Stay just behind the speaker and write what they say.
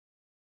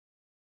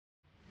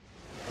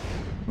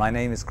My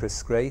name is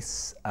Chris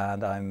Grace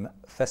and I'm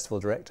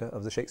Festival Director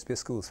of the Shakespeare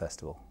Schools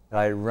Festival.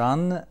 I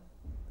run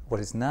what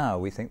is now,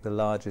 we think, the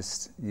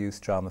largest youth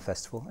drama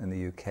festival in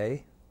the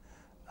UK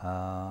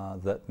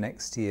that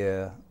next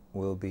year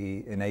will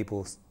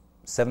enable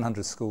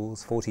 700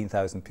 schools,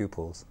 14,000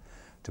 pupils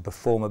to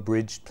perform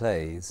abridged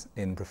plays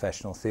in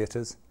professional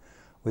theatres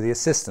with the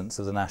assistance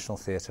of the National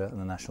Theatre and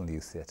the National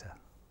Youth Theatre.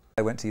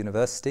 I went to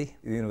university,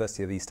 the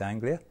University of East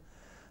Anglia,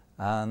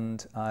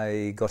 and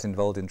I got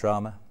involved in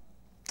drama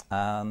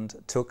and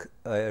took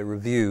a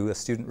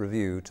student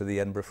review to the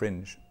Edinburgh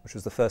Fringe, which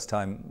was the first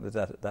time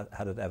that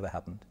had ever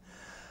happened.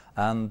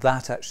 And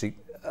that actually,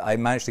 I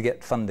managed to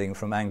get funding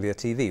from Anglia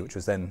TV, which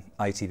was then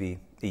ITV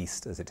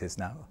East as it is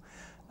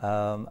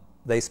now.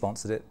 They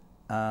sponsored it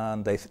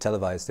and they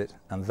televised it,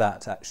 and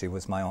that actually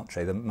was my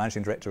entree. The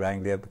managing director of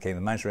Anglia became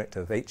the managing director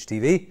of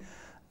HTV,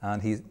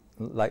 and he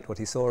liked what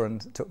he saw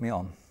and took me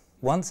on.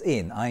 Once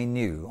in, I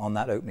knew on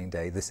that opening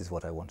day this is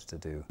what I wanted to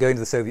do. Going to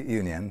the Soviet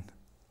Union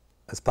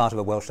as part of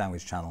a Welsh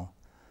language channel,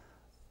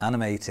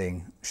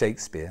 animating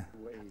Shakespeare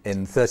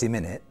in 30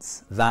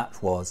 minutes,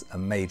 that was a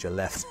major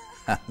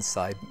left-hand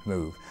side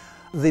move.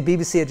 The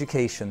BBC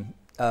Education,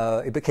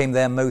 it became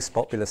their most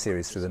popular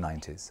series through the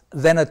 90s.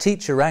 Then a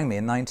teacher rang me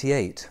in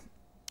 '98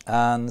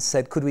 and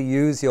said, could we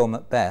use your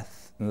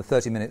Macbeth in the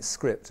 30-minute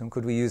script and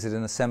could we use it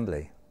in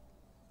assembly?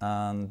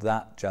 And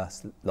that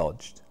just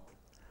lodged.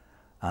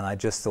 And I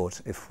just thought,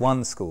 if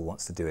one school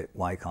wants to do it,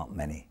 why can't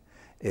many?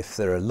 If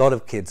there are a lot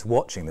of kids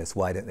watching this,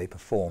 why don't they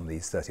perform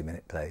these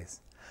 30-minute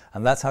plays?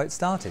 And that's how it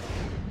started.